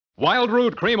Wild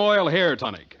Root Cream Oil Hair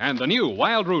Tonic and the new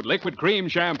Wild Root Liquid Cream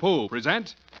Shampoo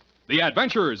present The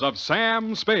Adventures of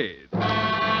Sam Spade. Sam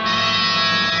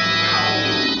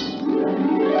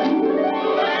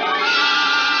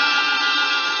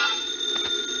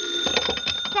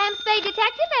Spade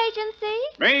Detective Agency.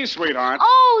 Me, sweetheart.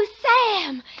 Oh,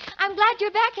 Sam! I'm glad you're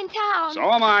back in town.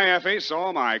 So am I, Effie, so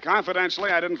am I.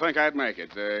 Confidentially, I didn't think I'd make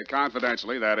it.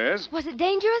 Confidentially, that is. Was it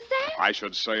dangerous, Sam? I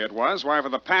should say it was. Why, for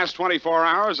the past 24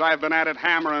 hours, I've been at it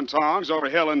hammer and tongs over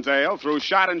hill and dale, through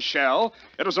shot and shell.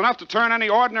 It was enough to turn any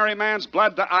ordinary man's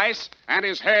blood to ice and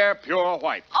his hair pure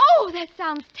white. Oh, that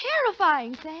sounds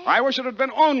terrifying, Sam. I wish it had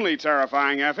been only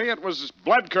terrifying, Effie. It was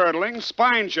blood-curdling,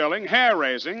 spine-chilling,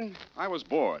 hair-raising. I was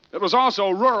bored. It was also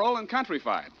rural and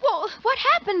countrified. Well, what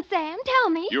happened, Sam?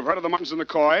 Tell me. You've heard of the Muttons and the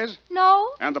Coys?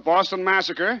 No. And the Boston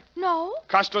Massacre? No.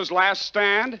 Custer's Last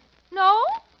Stand? No.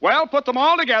 Well, put them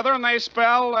all together and they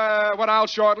spell what I'll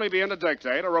shortly begin to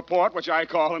dictate, a report which I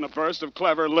call in a burst of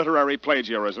clever literary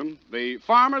plagiarism, The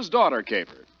Farmer's Daughter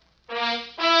Caper.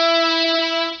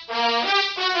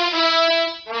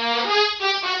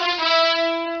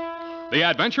 The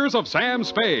Adventures of Sam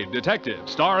Spade, Detective,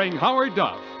 starring Howard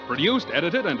Duff. Produced,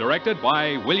 edited, and directed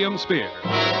by William Spier.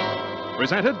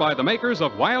 Presented by the makers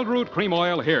of Wild Root Cream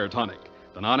Oil Hair Tonic,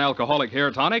 the non-alcoholic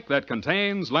hair tonic that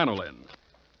contains lanolin.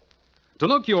 To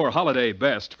look your holiday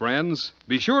best, friends,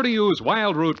 be sure to use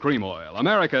Wild Root Cream Oil,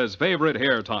 America's favorite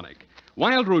hair tonic.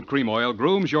 Wild Root Cream Oil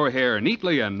grooms your hair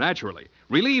neatly and naturally,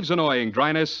 relieves annoying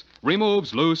dryness,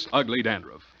 removes loose, ugly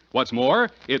dandruff. What's more,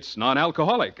 it's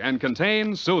non-alcoholic and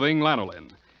contains soothing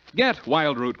lanolin. Get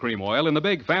Wild Root Cream Oil in the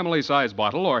big family-size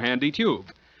bottle or handy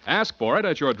tube. Ask for it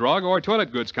at your drug or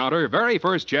toilet goods counter very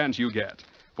first chance you get.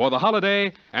 For the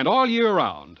holiday and all year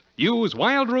round, use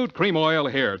Wild Root Cream Oil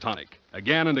Hair Tonic.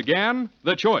 Again and again,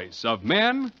 the choice of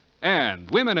men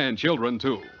and women and children,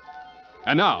 too.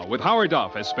 And now, with Howard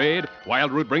Duff as Spade,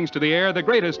 Wild Root brings to the air the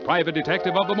greatest private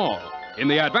detective of them all in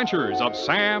The Adventures of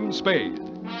Sam Spade.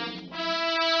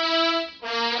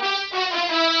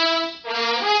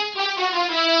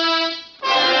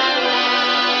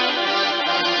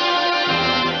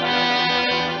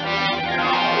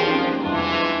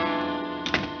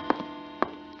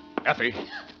 Effie,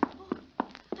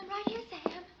 I'm right here,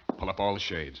 Sam. pull up all the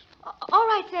shades. All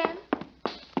right, Sam.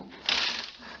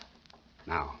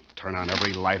 Now, turn on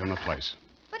every light in the place.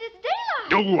 But it's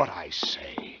daylight. Do what I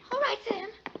say. All right, Sam.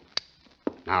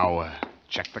 Now,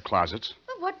 check the closets.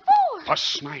 But what for? For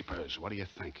snipers. What do you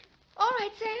think? All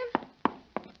right, Sam.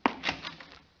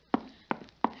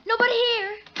 Nobody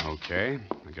here. Okay.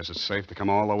 I guess it's safe to come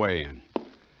all the way in.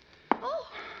 Oh.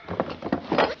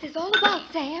 What's this all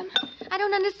about, Sam? I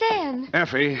don't understand.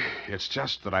 Effie, it's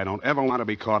just that I don't ever want to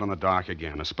be caught in the dark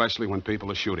again, especially when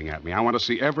people are shooting at me. I want to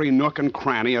see every nook and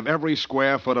cranny of every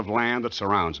square foot of land that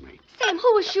surrounds me. Sam,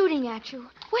 who was shooting at you?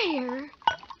 Where?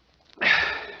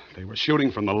 They were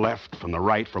shooting from the left, from the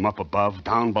right, from up above,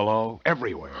 down below,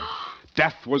 everywhere.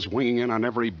 Death was winging in on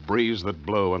every breeze that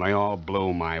blew, and they all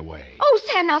blew my way. Oh,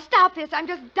 Sam, now stop this. I'm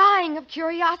just dying of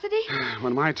curiosity.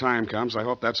 When my time comes, I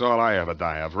hope that's all I ever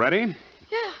die of. Ready?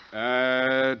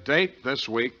 Yeah. Date this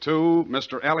week to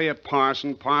Mr. Elliot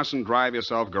Parson, Parson Drive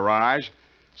Yourself Garage,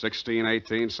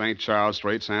 1618 St. Charles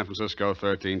Street, San Francisco,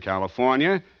 13,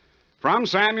 California. From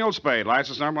Samuel Spade,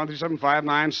 license number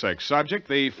 137596. Subject,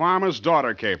 the farmer's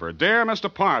daughter caper. Dear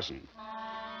Mr. Parson,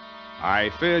 I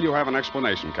fear you have an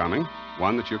explanation coming,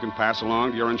 one that you can pass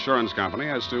along to your insurance company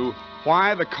as to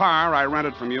why the car I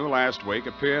rented from you last week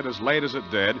appeared as late as it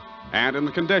did and in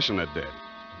the condition it did.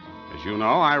 As you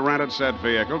know, I rented said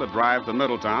vehicle to drive to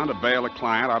Middletown to bail a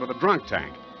client out of the drunk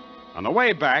tank. On the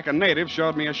way back, a native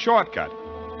showed me a shortcut,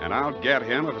 and I'll get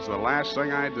him if it's the last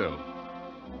thing I do.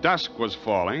 Dusk was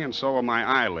falling, and so were my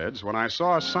eyelids, when I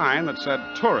saw a sign that said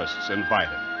tourists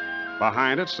invited.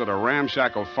 Behind it stood a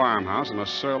ramshackle farmhouse in a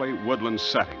surly woodland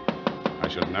setting. I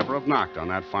should never have knocked on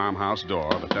that farmhouse door,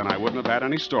 but then I wouldn't have had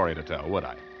any story to tell, would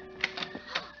I?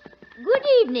 Good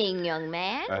evening, young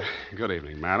man. Good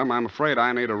evening, madam. I'm afraid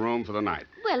I need a room for the night.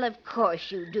 Well, of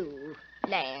course you do.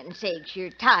 Land sakes, you're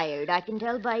tired. I can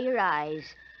tell by your eyes.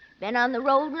 Been on the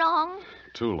road long?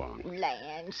 Too long.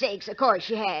 Land sakes, of course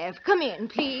you have. Come in,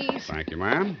 please. Thank you,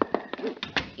 ma'am.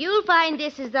 You'll find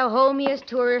this is the homiest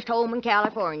tourist home in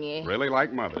California. Really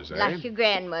like mothers, eh? Like your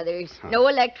grandmother's. No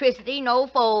electricity, no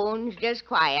phones, just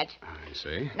quiet. I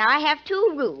see. Now, I have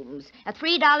two rooms, a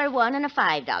 $3 one and a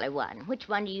 $5 one. Which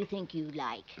one do you think you'd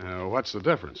like? What's the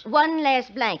difference? One less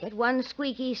blanket, one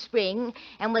squeaky spring,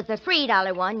 and with the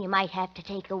 $3 one, you might have to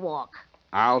take a walk.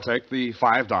 I'll take the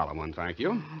 $5 one, thank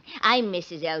you. I'm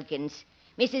Mrs. Elkins.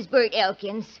 Mrs. Bert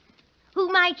Elkins. Who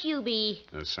might you be?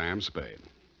 Sam Spade.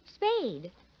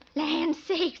 Spade? Land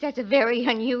sakes, that's a very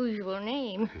unusual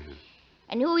name.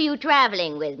 And who are you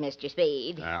traveling with, Mr.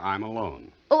 Spade? I'm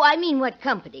alone. Oh, I mean what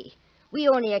company? We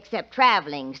only accept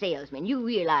traveling salesmen. You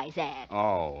realize that.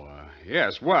 Oh,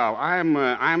 yes. Well,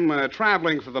 I'm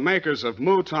traveling for the makers of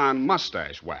Mouton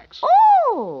mustache wax.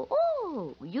 Oh,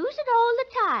 use it all the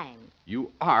time.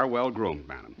 You are well groomed,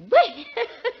 madam.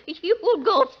 You will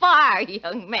go far,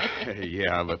 young man.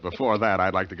 Yeah, but before that,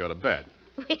 I'd like to go to bed.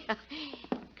 Well,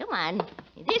 come on.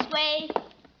 This way.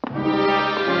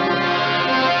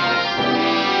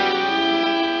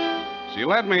 She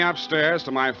led me upstairs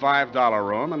to my $5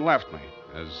 room and left me.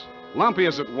 As lumpy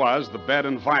as it was, the bed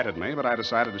invited me, but I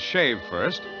decided to shave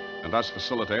first and thus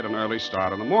facilitate an early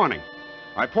start in the morning.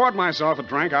 I poured myself a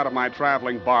drink out of my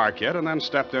traveling bar kit and then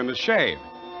stepped in to shave.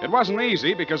 It wasn't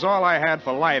easy because all I had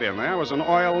for light in there was an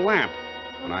oil lamp.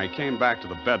 When I came back to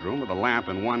the bedroom with the lamp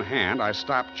in one hand, I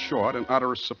stopped short in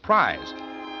utter surprise.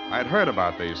 I'd heard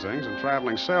about these things in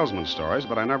traveling salesman stories,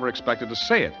 but I never expected to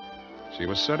see it. She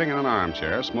was sitting in an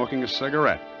armchair, smoking a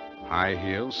cigarette. High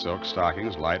heels, silk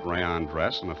stockings, light rayon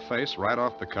dress, and a face right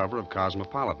off the cover of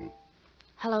Cosmopolitan.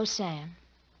 Hello, Sam.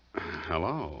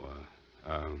 Hello.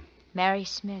 Mary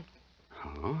Smith.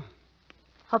 Huh?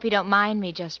 Hope you don't mind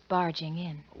me just barging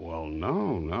in. Well,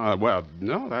 no. Well,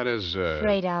 no, that is,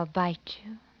 Afraid I'll bite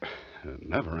you? It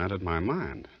never entered my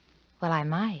mind. Well, I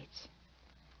might.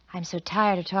 I'm so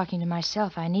tired of talking to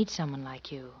myself, I need someone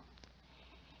like you.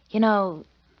 You know,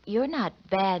 you're not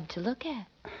bad to look at.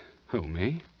 Who,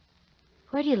 me?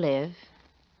 Where do you live?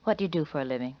 What do you do for a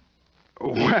living?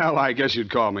 Well, I guess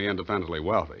you'd call me independently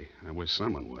wealthy. I wish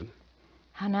someone would.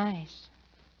 How nice.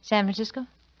 San Francisco?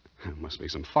 There must be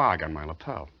some fog on my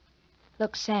lapel.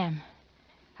 Look, Sam,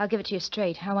 I'll give it to you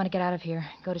straight. I want to get out of here,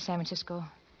 go to San Francisco.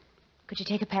 Could you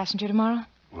take a passenger tomorrow?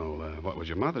 Well, what would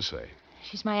your mother say?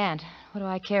 She's my aunt. What do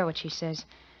I care what she says?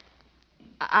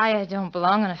 I don't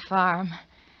belong on a farm.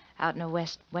 Out in a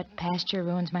wet pasture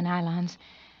ruins my nylons.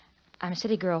 I'm a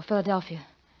city girl, Philadelphia.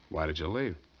 Why did you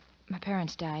leave? My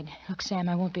parents died. Look, Sam,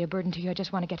 I won't be a burden to you. I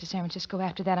just want to get to San Francisco.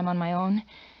 After that, I'm on my own.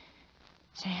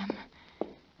 Sam,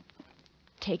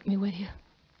 take me with you.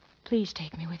 Please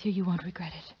take me with you. You won't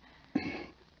regret it.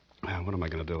 Well, what am I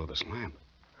going to do with this lamp?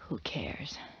 Who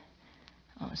cares?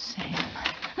 Oh, Sam.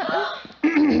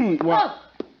 What? Oh,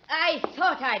 I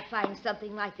thought I'd find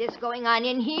something like this going on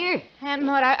in here. Aunt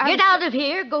Maud, I Get out of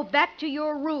here. Go back to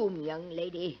your room, young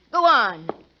lady. Go on.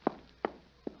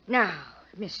 Now,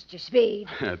 Mr. Spade.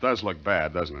 It does look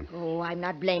bad, doesn't it? Oh, I'm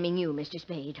not blaming you, Mr.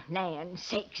 Spade. Land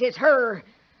sakes, it's her.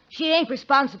 She ain't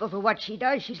responsible for what she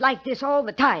does. She's like this all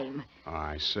the time.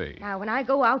 I see. Now, when I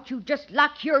go out, you just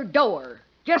lock your door.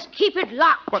 Just keep it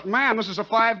locked. But, ma'am, this is a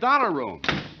 $5 room.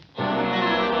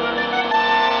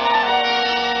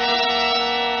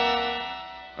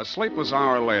 A sleepless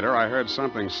hour later, I heard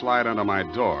something slide under my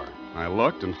door. I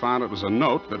looked and found it was a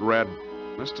note that read,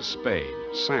 Mr. Spade,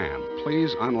 Sam,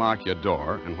 please unlock your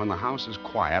door, and when the house is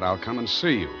quiet, I'll come and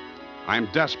see you. I'm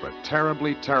desperate,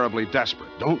 terribly, terribly desperate.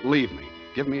 Don't leave me.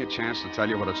 Give me a chance to tell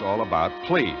you what it's all about,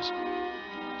 please.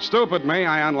 Stupid me,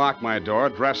 I unlocked my door,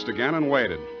 dressed again, and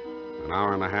waited. An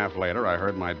hour and a half later, I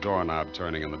heard my doorknob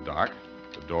turning in the dark.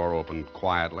 The door opened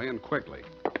quietly and quickly.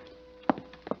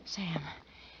 Sam,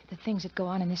 the things that go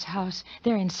on in this house,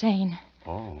 they're insane.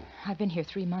 Oh. I've been here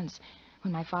 3 months.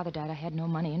 When my father died, I had no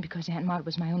money, and because Aunt Maud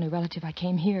was my only relative, I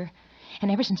came here. And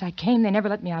ever since I came, they never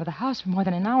let me out of the house for more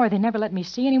than an hour. They never let me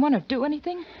see anyone or do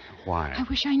anything. Why? I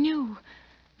wish I knew.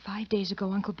 5 days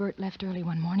ago, Uncle Bert left early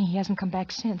one morning. He hasn't come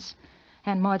back since.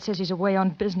 Aunt Maud says he's away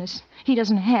on business. He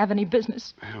doesn't have any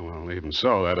business. Yeah, well, even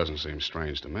so, that doesn't seem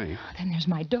strange to me. Then there's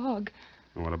my dog.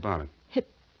 And what about it?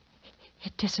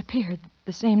 It disappeared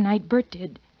the same night Bert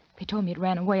did. They told me it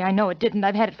ran away. I know it didn't.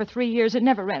 I've had it for 3 years. It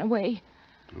never ran away.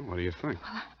 Well, what do you think?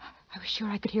 Well, I was sure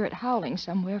I could hear it howling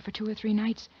somewhere for 2 or 3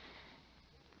 nights.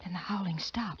 Then the howling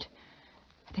stopped.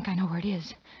 I think I know where it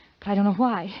is, but I don't know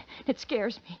why. It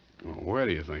scares me. Well, where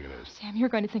do you think it is? Sam, you're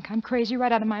going to think I'm crazy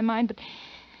right out of my mind, but,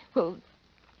 well,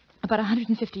 about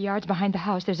 150 yards behind the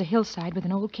house, there's a hillside with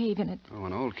an old cave in it. Oh,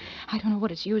 an old cave. I don't know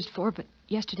what it's used for, but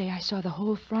yesterday I saw the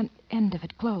whole front end of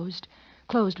it closed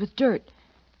with dirt.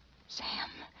 Sam,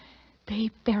 they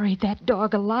buried that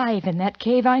dog alive in that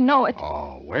cave. I know it.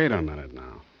 Oh, wait a minute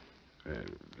now.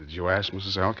 Did you ask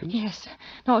Mrs. Elkins? Yes.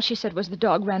 All she said was the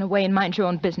dog ran away and mind your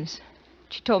own business.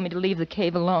 She told me to leave the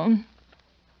cave alone.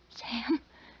 Sam,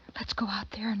 let's go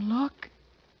out there and look.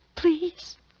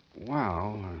 Please.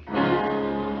 Well,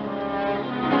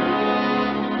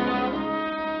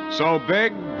 So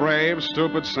big, brave,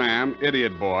 stupid Sam,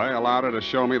 idiot boy, allowed her to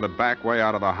show me the back way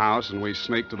out of the house, and we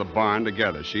sneaked to the barn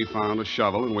together. She found a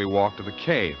shovel, and we walked to the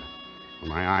cave. When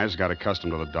my eyes got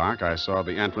accustomed to the dark, I saw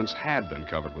the entrance had been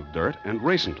covered with dirt, and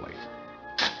recently.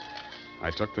 I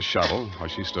took the shovel while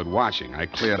she stood watching. I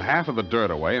cleared half of the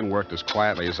dirt away and worked as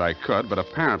quietly as I could, but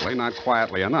apparently not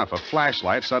quietly enough. A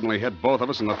flashlight suddenly hit both of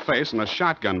us in the face, and a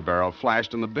shotgun barrel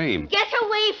flashed in the beam. Get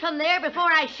away from there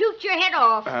before I shoot your head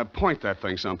off. Point that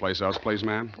thing someplace else, please,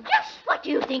 ma'am. Just what do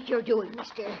you think you're doing,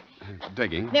 mister?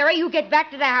 Digging. Mary, you get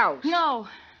back to the house. No.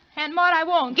 Aunt Maud, I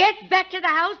won't. Get back to the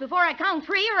house before I count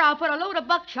 3, or I'll put a load of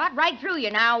buckshot right through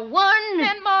you. Now, 1.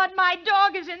 Aunt Maud, my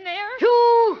dog is in there. 2.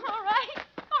 All right,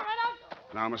 I'll go.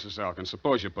 Now, Mrs. Elkin,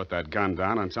 suppose you put that gun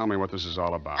down and tell me what this is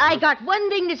all about. I got one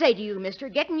thing to say to you, mister.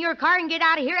 Get in your car and get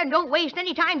out of here, and don't waste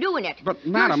any time doing it. But,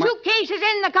 madam, your suitcase is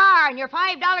in the car, and your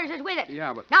 $5 is with it.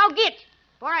 Yeah, but... Now get,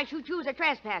 before I shoot you as a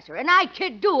trespasser. And I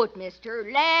could do it, mister.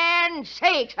 Land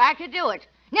sakes, I could do it.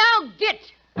 Now get.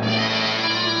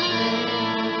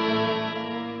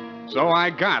 So I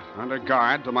got under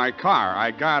guard to my car.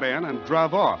 I got in and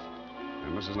drove off.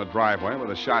 And this is the driveway with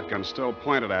the shotgun still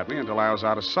pointed at me until I was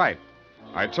out of sight.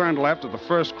 I turned left at the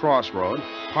first crossroad,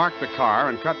 parked the car,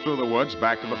 and cut through the woods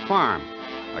back to the farm.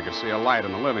 I could see a light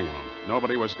in the living room.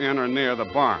 Nobody was in or near the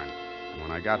barn. And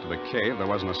when I got to the cave, there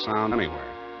wasn't a sound anywhere.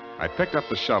 I picked up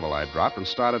the shovel I dropped and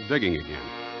started digging again.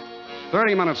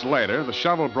 30 minutes later, the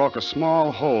shovel broke a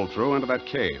small hole through into that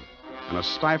cave, and a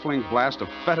stifling blast of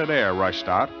fetid air rushed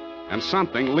out, and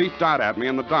something leaped out at me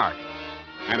in the dark.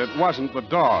 And it wasn't the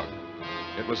dog.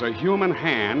 It was a human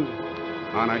hand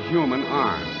on a human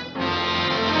arm.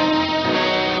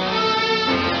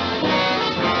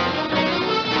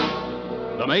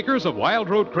 The makers of Wild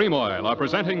Root Cream Oil are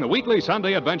presenting the weekly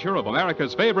Sunday adventure of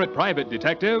America's favorite private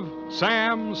detective,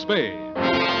 Sam Spade.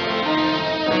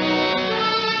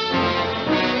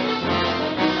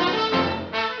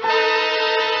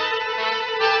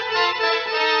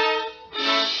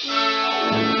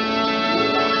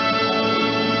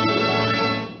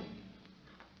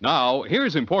 Now,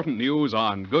 here's important news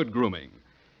on good grooming.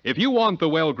 If you want the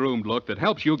well-groomed look that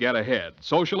helps you get ahead,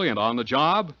 socially and on the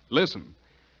job, listen.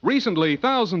 Recently,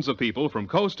 thousands of people from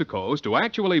coast to coast who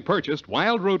actually purchased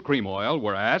Wild Root Cream Oil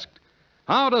were asked,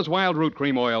 how does Wild Root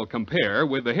Cream Oil compare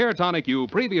with the hair tonic you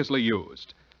previously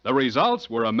used? The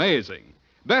results were amazing.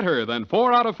 Better than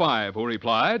 4 out of 5 who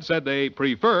replied said they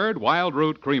preferred Wild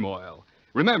Root Cream Oil.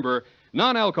 Remember,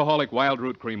 non-alcoholic Wild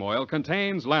Root Cream Oil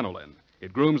contains lanolin.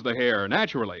 It grooms the hair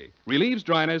naturally, relieves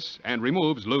dryness, and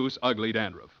removes loose, ugly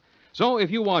dandruff. So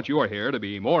if you want your hair to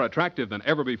be more attractive than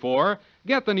ever before,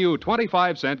 get the new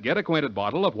 25-cent get-acquainted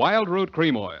bottle of Wild Root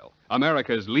Cream Oil,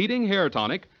 America's leading hair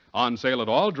tonic, on sale at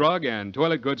all drug and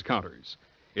toilet goods counters.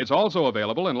 It's also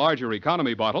available in larger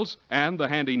economy bottles and the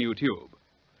handy new tube.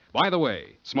 By the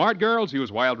way, smart girls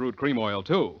use Wild Root Cream Oil,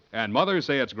 too, and mothers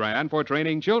say it's grand for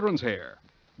training children's hair.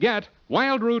 Get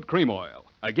Wild Root Cream Oil.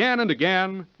 Again and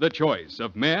again, the choice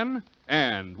of men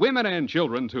and women and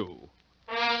children, too.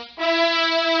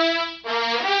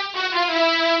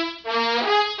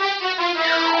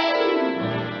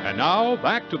 And now,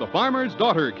 back to the Farmer's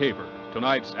Daughter Caper,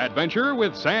 tonight's adventure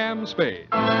with Sam Spade.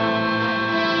 In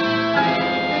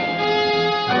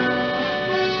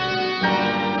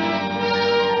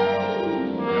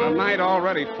a night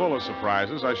already full of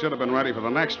surprises, I should have been ready for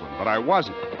the next one, but I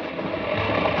wasn't.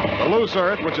 The loose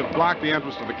earth, which had blocked the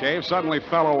entrance to the cave, suddenly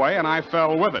fell away, and I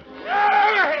fell with it.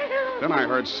 Then I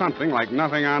heard something like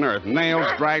nothing on earth. Nails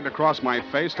dragged across my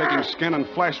face, taking skin and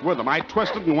flesh with them. I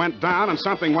twisted and went down, and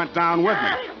something went down with me.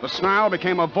 The snarl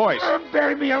became a voice.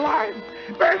 Bury me alive!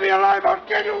 Bury me alive! I'll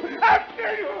kill you! I'll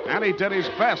kill you! And he did his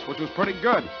best, which was pretty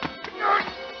good.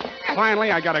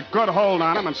 Finally, I got a good hold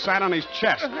on him and sat on his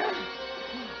chest.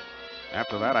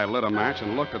 After that, I lit a match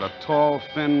and looked at a tall,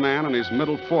 thin man in his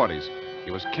middle 40s. He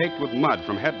was caked with mud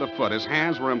from head to foot. His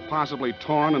hands were impossibly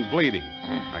torn and bleeding.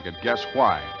 I could guess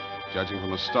why. Judging from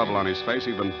the stubble on his face,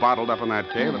 he'd been bottled up in that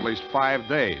cave at least 5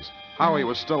 days. How he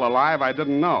was still alive, I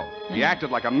didn't know. He acted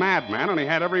like a madman, and he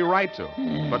had every right to.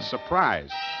 But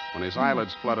surprised, when his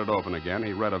eyelids fluttered open again,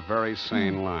 he read a very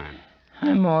sane line.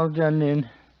 I'm all done in.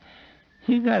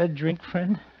 You got a drink,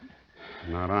 friend?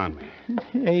 Not on me.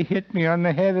 They hit me on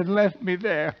the head and left me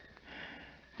there.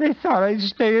 They thought I'd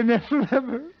stay in there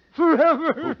forever.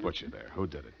 Forever. Who put you there? Who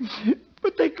did it?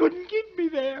 But they couldn't keep me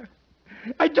there.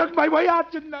 I dug my way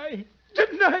out, didn't I?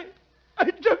 Didn't I?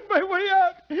 I dug my way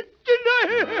out. Didn't I?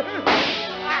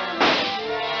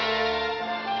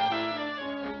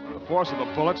 The force of the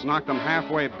bullets knocked them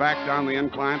halfway back down the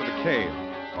incline to the cave.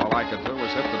 All I could do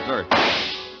was hit the dirt.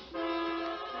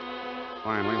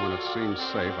 Finally, when it seemed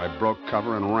safe, I broke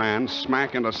cover and ran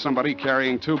smack into somebody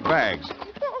carrying 2 bags.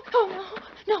 Oh,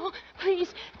 no,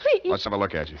 please. Let's have a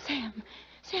look at you.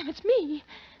 Sam, it's me.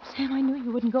 Sam, I knew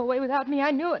you wouldn't go away without me. I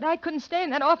knew it. I couldn't stay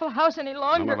in that awful house any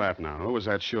longer. None of that now. Who was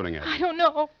that shooting at you? I don't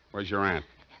know. Where's your aunt?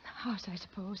 In the house, I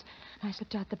suppose. I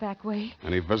slipped out the back way.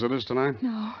 Any visitors tonight?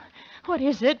 No. What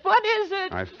is it? What is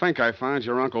it? I think I found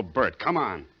your Uncle Bert. Come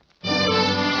on. I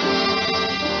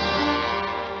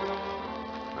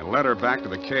led her back to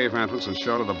the cave entrance and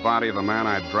showed her the body of the man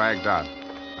I'd dragged out.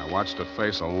 I watched her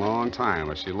face a long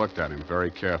time as she looked at him very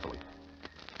carefully.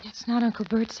 It's not Uncle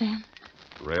Bert, Sam.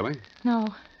 Really? No.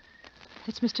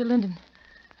 It's Mr. Linden,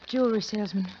 a jewelry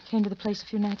salesman who came to the place a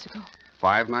few nights ago.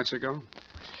 5 nights ago?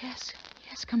 Yes,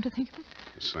 come to think of it.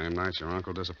 The same night your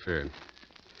uncle disappeared.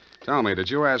 Tell me, did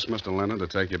you ask Mr. Linden to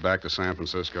take you back to San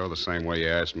Francisco the same way you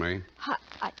asked me?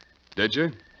 I... Did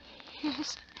you?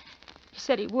 Yes. He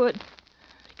said he would.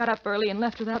 He got up early and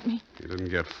left without me. You didn't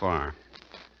get far.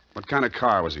 What kind of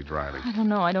car was he driving? I don't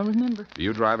know. I don't remember. Do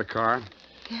you drive a car?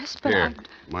 Yes, but Here.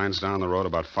 Mine's down the road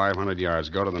about 500 yards.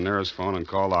 Go to the nearest phone and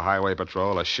call the highway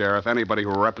patrol, a sheriff, anybody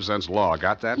who represents law.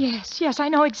 Got that? Yes, I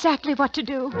know exactly what to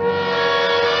do.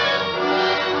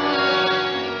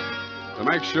 To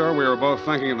make sure we were both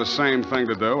thinking of the same thing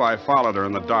to do, I followed her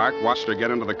in the dark, watched her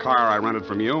get into the car I rented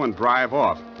from you, and drive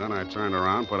off. Then I turned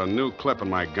around, put a new clip in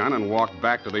my gun, and walked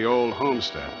back to the old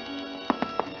homestead.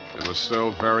 It was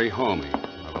still very homey.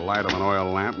 By the light of an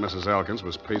oil lamp, Mrs. Elkins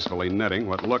was peacefully knitting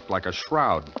what looked like a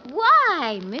shroud.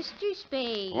 Why, Mr.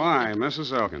 Spade? Why,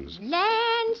 Mrs. Elkins?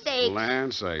 Land sakes.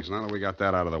 Land sakes. Now that we got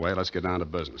that out of the way, let's get down to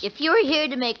business. If you're here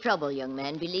to make trouble, young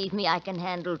man, believe me, I can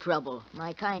handle trouble.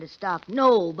 My kind of stock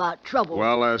know about trouble.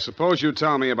 Well, suppose you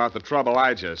tell me about the trouble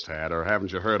I just had, or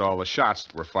haven't you heard all the shots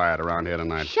that were fired around here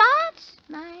tonight? Shots?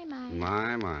 My.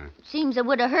 My. Seems I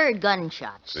would have heard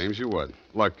gunshots. Seems you would.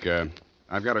 Look,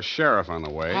 I've got a sheriff on the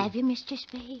way. Have you, Mr.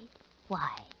 Spade? Why?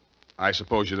 I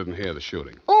suppose you didn't hear the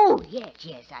shooting. Oh,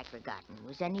 yes, I'd forgotten.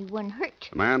 Was anyone hurt?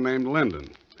 A man named Linden.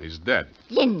 He's dead.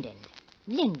 Linden.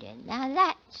 Now,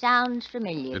 that sounds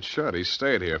familiar. It should. He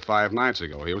stayed here 5 nights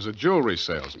ago. He was a jewelry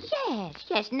salesman.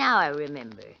 Yes, now I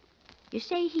remember. You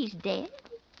say he's dead?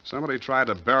 Somebody tried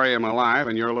to bury him alive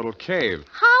in your little cave.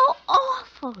 How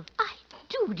awful. I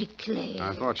do declare.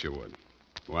 I thought you would.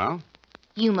 Well?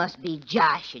 You must be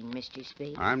joshing, Mr.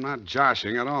 Spade. I'm not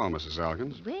joshing at all, Mrs.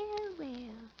 Elkins. Well.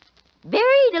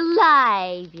 Buried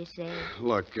alive, you say?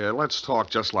 Look, let's talk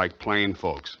just like plain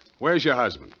folks. Where's your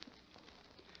husband?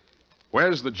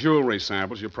 Where's the jewelry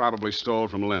samples you probably stole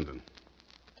from Linden?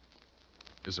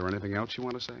 Is there anything else you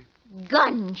want to say?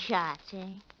 Gunshots, eh?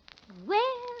 Well.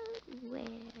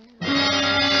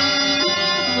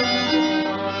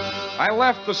 I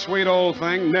left the sweet old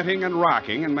thing knitting and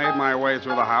rocking and made my way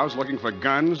through the house looking for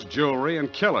guns, jewelry,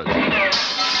 and killers.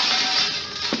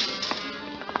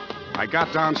 I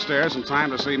got downstairs in time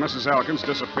to see Mrs. Elkins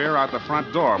disappear out the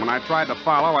front door. When I tried to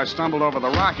follow, I stumbled over the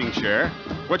rocking chair,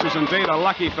 which was indeed a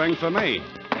lucky thing for me.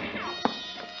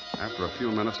 After a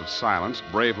few minutes of silence,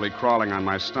 bravely crawling on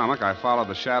my stomach, I followed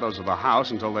the shadows of the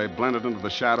house until they blended into the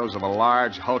shadows of a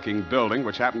large, hulking building,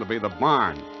 which happened to be the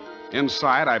barn.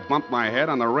 Inside, I bumped my head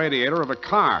on the radiator of a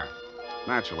car.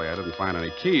 Naturally, I didn't find any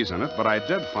keys in it, but I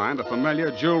did find a familiar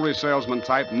jewelry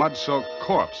salesman-type mud-soaked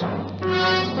corpse.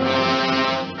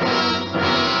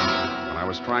 I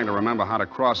was trying to remember how to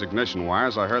cross ignition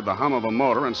wires. I heard the hum of a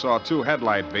motor and saw 2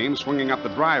 headlight beams swinging up the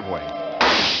driveway.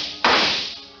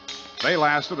 They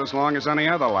lasted as long as any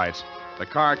other lights. The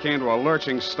car came to a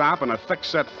lurching stop, and a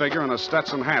thick-set figure in a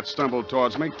Stetson hat stumbled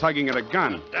towards me, tugging at a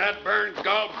gun. That burned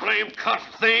gall-blame cuss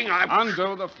thing,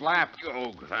 Undo the flap.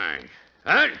 Oh, thanks.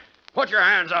 Huh? Put your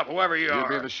hands up, whoever you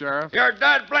are. You be the sheriff? You're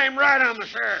dead blame right on the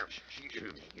sheriff.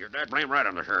 You're dead blame right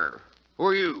on the sheriff. Who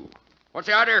are you? What's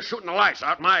the idea of shooting the lights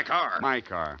out my car? My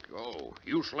car. Oh,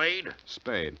 you Slade?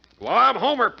 Spade. Well, I'm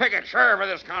Homer Pickett, sheriff of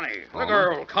this county. The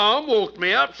girl come, woke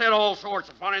me up, said all sorts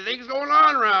of funny things going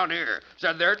on around here.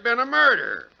 Said there'd been a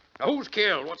murder. Now, who's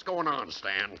killed? What's going on,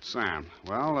 Stan? Sam.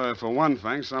 Well, for one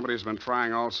thing, somebody's been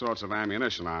trying all sorts of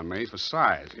ammunition on me for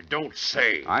size. You don't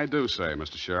say. I do say,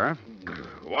 Mr. Sheriff.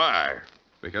 Why?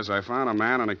 Because I found a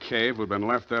man in a cave who'd been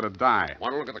left there to die.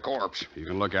 Want to look at the corpse? You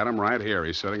can look at him right here.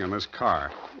 He's sitting in this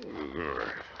car.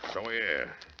 So, yeah.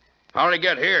 How'd he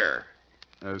get here?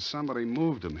 Somebody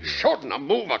moved him here. Shouldn't have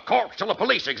moved a corpse till the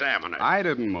police examine it. I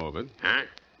didn't move it. Huh?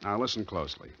 Now, listen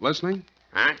closely. Listening?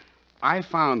 Huh? I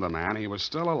found the man. He was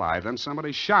still alive. Then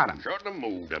somebody shot him. Shouldn't have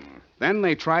moved him. Then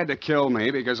they tried to kill me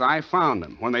because I found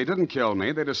him. When they didn't kill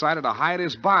me, they decided to hide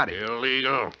his body.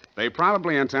 Illegal. They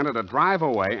probably intended to drive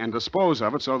away and dispose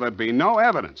of it so there'd be no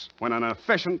evidence when an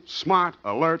efficient, smart,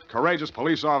 alert, courageous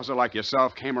police officer like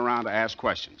yourself came around to ask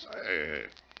questions.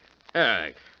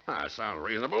 That sounds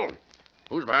reasonable.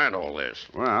 Who's behind all this?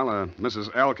 Well,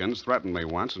 Mrs. Elkins threatened me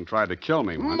once and tried to kill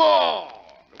me once. Maud!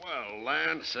 Well,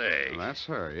 land sakes. That's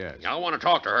her, yes. I want to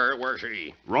talk to her. Where's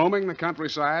she? Roaming the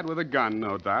countryside with a gun,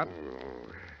 no doubt.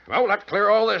 Well, we'll have to clear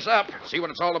all this up, see what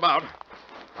it's all about.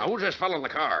 Now, who's this fellow in the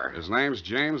car? His name's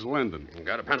James Linden.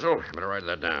 Got a pencil? Better write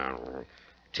that down.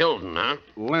 Tilden, huh?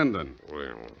 Linden.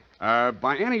 Well,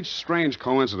 By any strange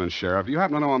coincidence, Sheriff, you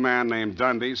happen to know a man named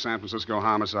Dundee, San Francisco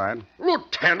homicide?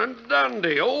 Lieutenant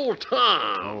Dundee, old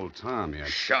Tom. Old Tom, yes.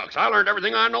 Shucks, I learned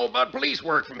everything I know about police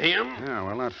work from him. Yeah,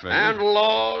 well, that figures. And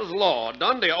law's law.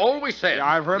 Dundee always said. Yeah,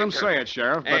 I've heard him say it,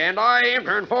 Sheriff, but... And I aim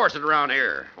to enforce it around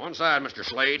here. One side, Mr.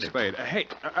 Slade. Spade. Hey,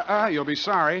 you'll be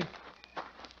sorry.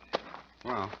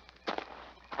 Well,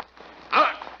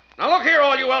 Now look here,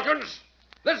 all you Elkins.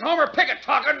 This is Homer Pickett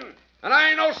talking, and I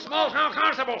ain't no small-town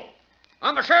constable.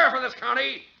 I'm the sheriff of this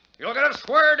county. You'll get a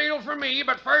square deal from me,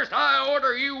 but first I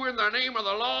order you in the name of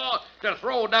the law to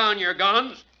throw down your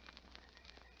guns.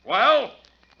 Well?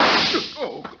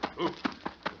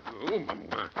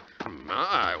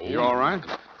 My. you all right?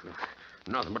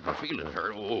 Nothing but my feelings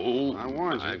hurt. Oh, I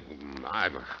warned you.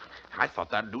 I thought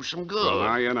that'd do some good. Well,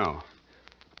 now you know.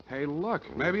 Hey,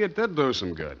 look, maybe it did do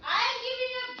some good. I'm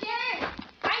giving up, Sheriff.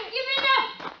 I'm giving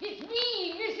up. It's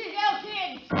me, Mrs.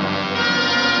 Elkins.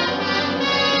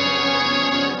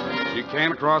 She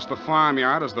came across the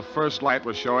farmyard as the first light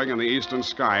was showing in the eastern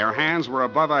sky. Her hands were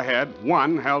above her head.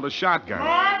 One held a shotgun.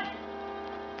 Maud!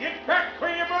 Get back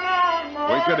where you belong,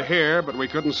 Maud! We could hear, but we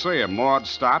couldn't see him. Maud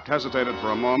stopped, hesitated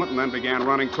for a moment, and then began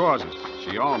running towards us.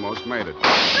 She almost made it.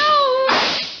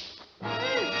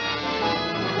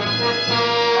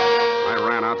 I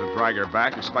ran out to drag her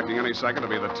back, expecting any second to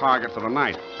be the target for the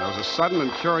night. There was a sudden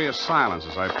and curious silence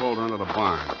as I pulled her into the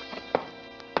barn.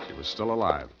 She was still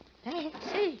alive. Thanks,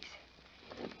 sakes.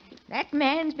 That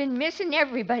man's been missing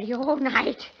everybody all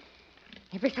night.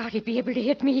 Never thought he'd be able to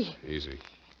hit me. Easy.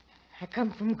 I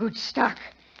come from good stock.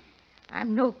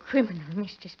 I'm no criminal,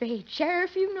 Mr. Spade.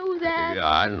 Sheriff, you know that. Yeah,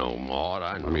 I know, Maud.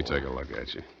 I know. Let me take a look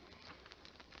at you.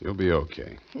 You'll be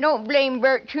okay. Don't blame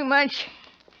Bert too much.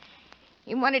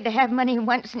 He wanted to have money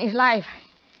once in his life.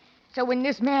 So when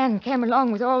this man came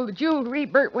along with all the jewelry,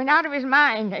 Bert went out of his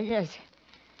mind, I guess.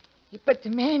 He put the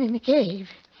man in the cave.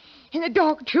 And the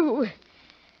dog, too.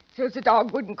 So the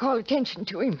dog wouldn't call attention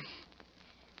to him.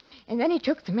 And then he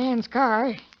took the man's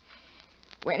car,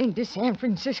 went into San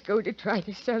Francisco to try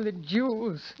to sell the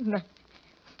jewels and the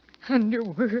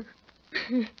underwear.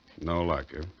 No luck,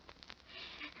 eh?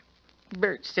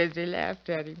 Bert says they laughed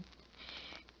at him.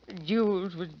 The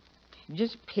jewels was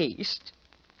just paste,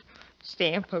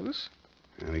 samples.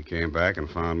 And he came back and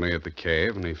found me at the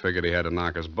cave, and he figured he had to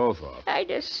knock us both off. I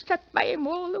just stuck by him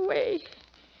all the way.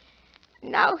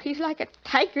 Now he's like a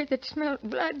tiger that smelled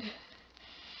blood.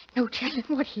 No telling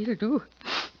what he'll do.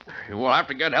 We'll have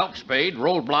to get help, Spade.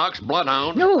 Roadblocks,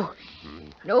 bloodhound.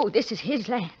 No, this is his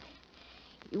land.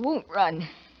 He won't run.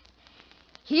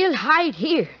 He'll hide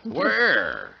here.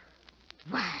 Where?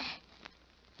 Why,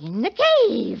 in the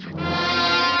cave.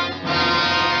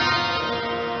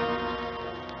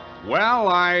 Well,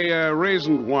 I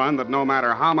reasoned, one, that no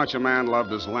matter how much a man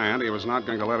loved his land, he was not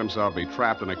going to let himself be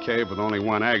trapped in a cave with only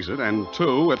one exit. And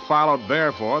two, it followed,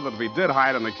 therefore, that if he did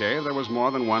hide in the cave, there was more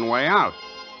than one way out,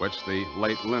 which the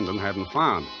late Linden hadn't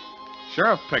found.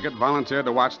 Sheriff Pickett volunteered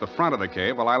to watch the front of the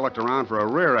cave while I looked around for a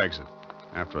rear exit.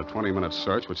 After a 20-minute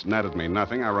search, which netted me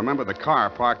nothing, I remembered the car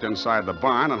parked inside the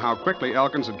barn and how quickly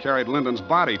Elkins had carried Linden's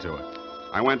body to it.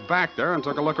 I went back there and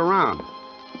took a look around.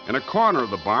 In a corner of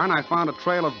the barn, I found a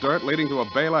trail of dirt leading to a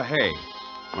bale of hay.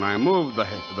 When I moved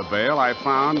the bale, I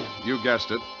found, you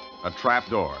guessed it, a trap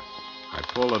door. I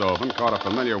pulled it open, caught a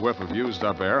familiar whiff of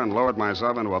used-up air, and lowered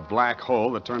myself into a black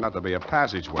hole that turned out to be a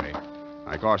passageway.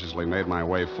 I cautiously made my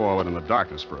way forward in the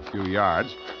darkness for a few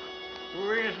yards.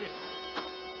 Who is it?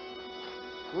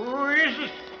 Who is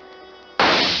it?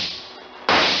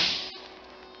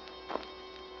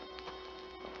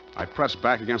 I pressed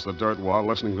back against the dirt wall,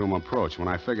 listening to him approach. When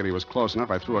I figured he was close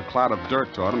enough, I threw a cloud of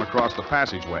dirt toward him across the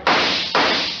passageway.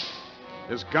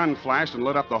 His gun flashed and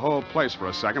lit up the whole place for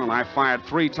a second, and I fired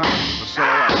 3 times at the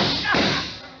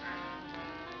silhouette.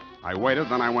 I waited,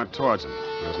 then I went towards him.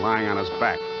 He was lying on his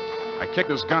back. I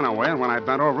kicked his gun away, and when I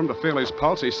bent over him to feel his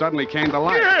pulse, he suddenly came to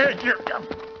life.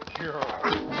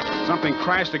 Something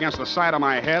crashed against the side of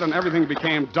my head, and everything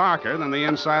became darker than the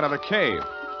inside of a cave.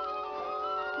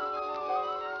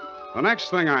 The next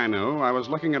thing I knew, I was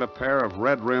looking at a pair of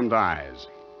red-rimmed eyes.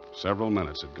 Several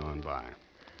minutes had gone by.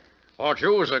 Thought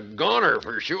you was a goner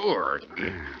for sure.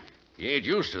 You ain't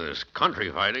used to this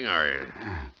country fighting, are you?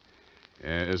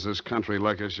 Is this country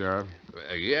liquor, Sheriff?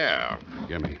 Yeah.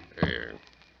 Give me. Here.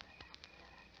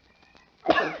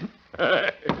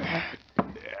 Yeah,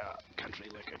 country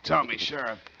liquor. Tell me,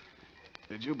 Sheriff,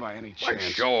 did you by any Why, chance...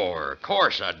 sure. Of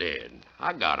course I did.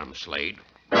 I got him, Slade.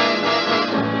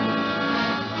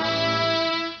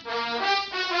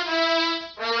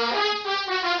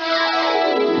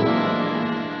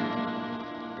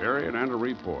 Period and a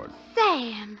report.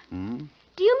 Sam, Hmm?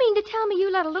 do you mean to tell me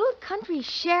you let a little country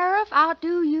sheriff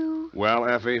outdo you? Well,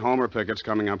 Effie, Homer Pickett's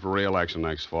coming up for re-election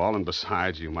next fall, and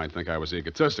besides, you might think I was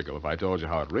egotistical if I told you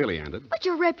how it really ended. But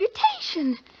your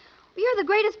reputation. You're the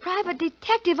greatest private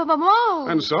detective of them all.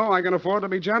 And so I can afford to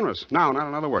be generous. Now, not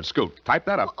another word. Scoot, type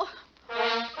that up.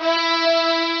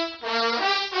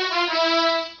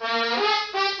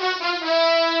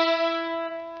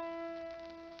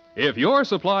 If your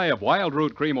supply of Wild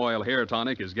Root Cream Oil Hair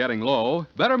Tonic is getting low,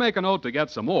 better make a note to get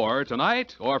some more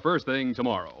tonight or first thing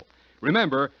tomorrow.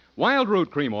 Remember, Wild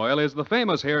Root Cream Oil is the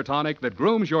famous hair tonic that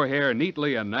grooms your hair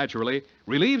neatly and naturally,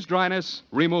 relieves dryness,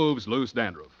 removes loose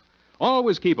dandruff.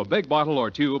 Always keep a big bottle or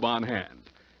tube on hand.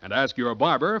 And ask your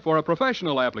barber for a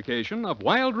professional application of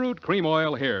Wild Root Cream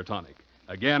Oil Hair Tonic.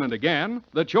 Again and again,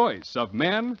 the choice of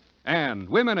men and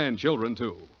women and children,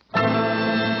 too.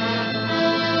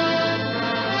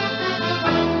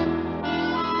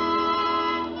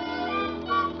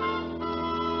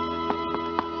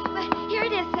 Here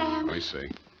it is, Sam. Let me see.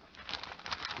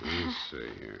 Let me see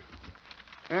here.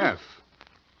 F,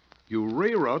 you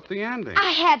rewrote the ending.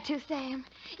 I had to, Sam.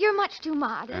 You're much too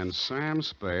modest. And Sam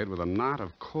Spade, with a knot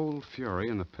of cold fury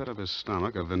in the pit of his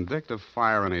stomach, a vindictive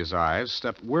fire in his eyes,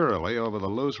 stepped wearily over the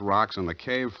loose rocks on the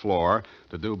cave floor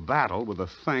to do battle with the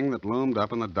thing that loomed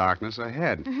up in the darkness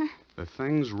ahead. Mm-hmm. The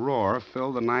thing's roar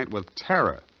filled the night with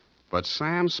terror. But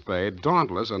Sam Spade,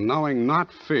 dauntless and knowing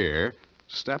not fear,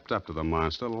 stepped up to the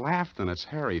monster, laughed in its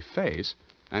hairy face,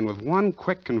 and with one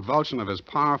quick convulsion of his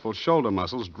powerful shoulder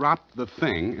muscles, dropped the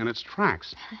thing in its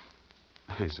tracks.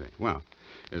 I see. Well,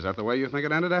 is that the way you think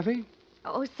it ended, Effie?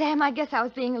 Oh, Sam, I guess I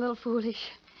was being a little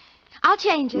foolish. I'll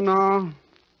change it. No.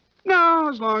 No,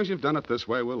 as long as you've done it this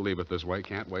way, we'll leave it this way.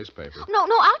 Can't waste paper. No,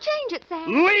 I'll change it, Sam.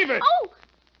 Leave it! Oh!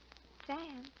 Sam,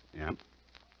 Yeah?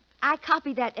 I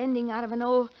copied that ending out of an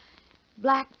old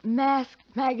Black Mask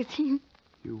magazine.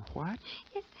 You what?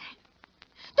 Yes, Sam.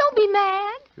 Don't be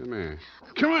mad. Come here.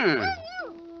 Come here.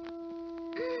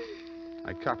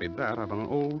 I copied that out of an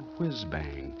old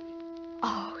whiz-bang.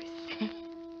 Oh, Sam.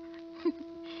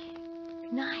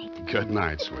 Good night. Good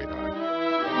night,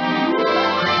 sweetheart.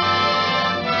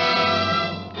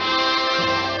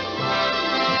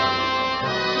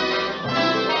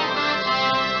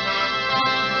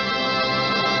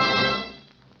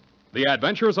 The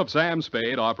Adventures of Sam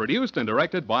Spade are produced and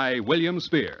directed by William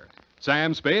Spier.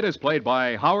 Sam Spade is played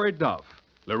by Howard Duff.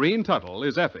 Lurene Tuttle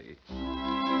is Effie.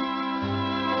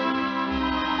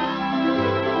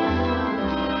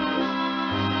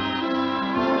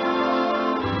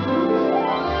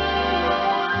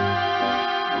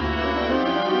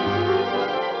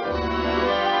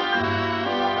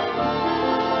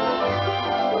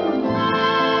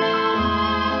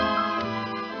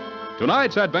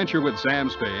 Tonight's adventure with Sam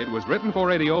Spade was written for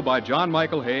radio by John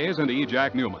Michael Hayes and E.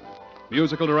 Jack Newman.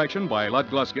 Musical direction by Lud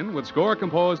Gluskin, with score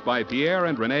composed by Pierre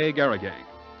and Renee Garrigang.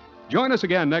 Join us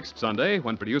again next Sunday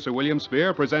when producer William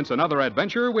Spier presents another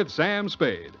adventure with Sam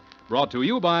Spade, brought to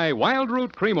you by Wild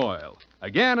Root Cream Oil.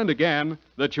 Again and again,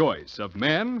 the choice of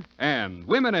men and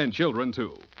women and children,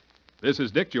 too. This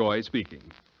is Dick Joy speaking.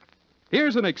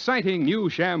 Here's an exciting new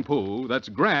shampoo that's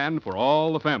grand for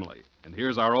all the family. And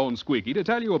here's our own Squeaky to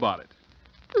tell you about it.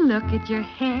 Look at your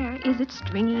hair. Is it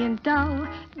stringy and dull?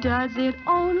 Does it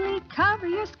only cover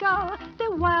your skull?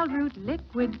 The Wild Root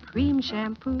Liquid Cream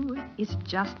Shampoo is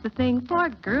just the thing for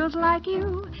girls like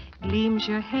you. Gleams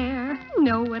your hair,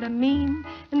 know what I mean,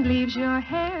 and leaves your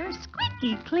hair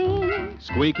squeaky clean.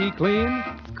 Squeaky clean?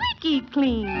 Squeaky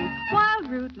clean. Wild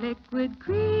Root Liquid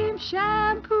Cream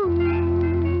Shampoo.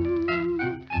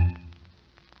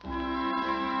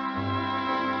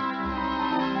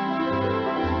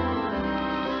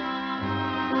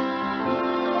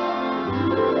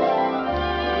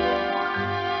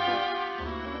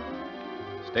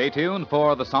 Stay tuned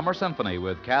for the Summer Symphony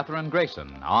with Katherine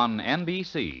Grayson on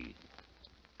NBC.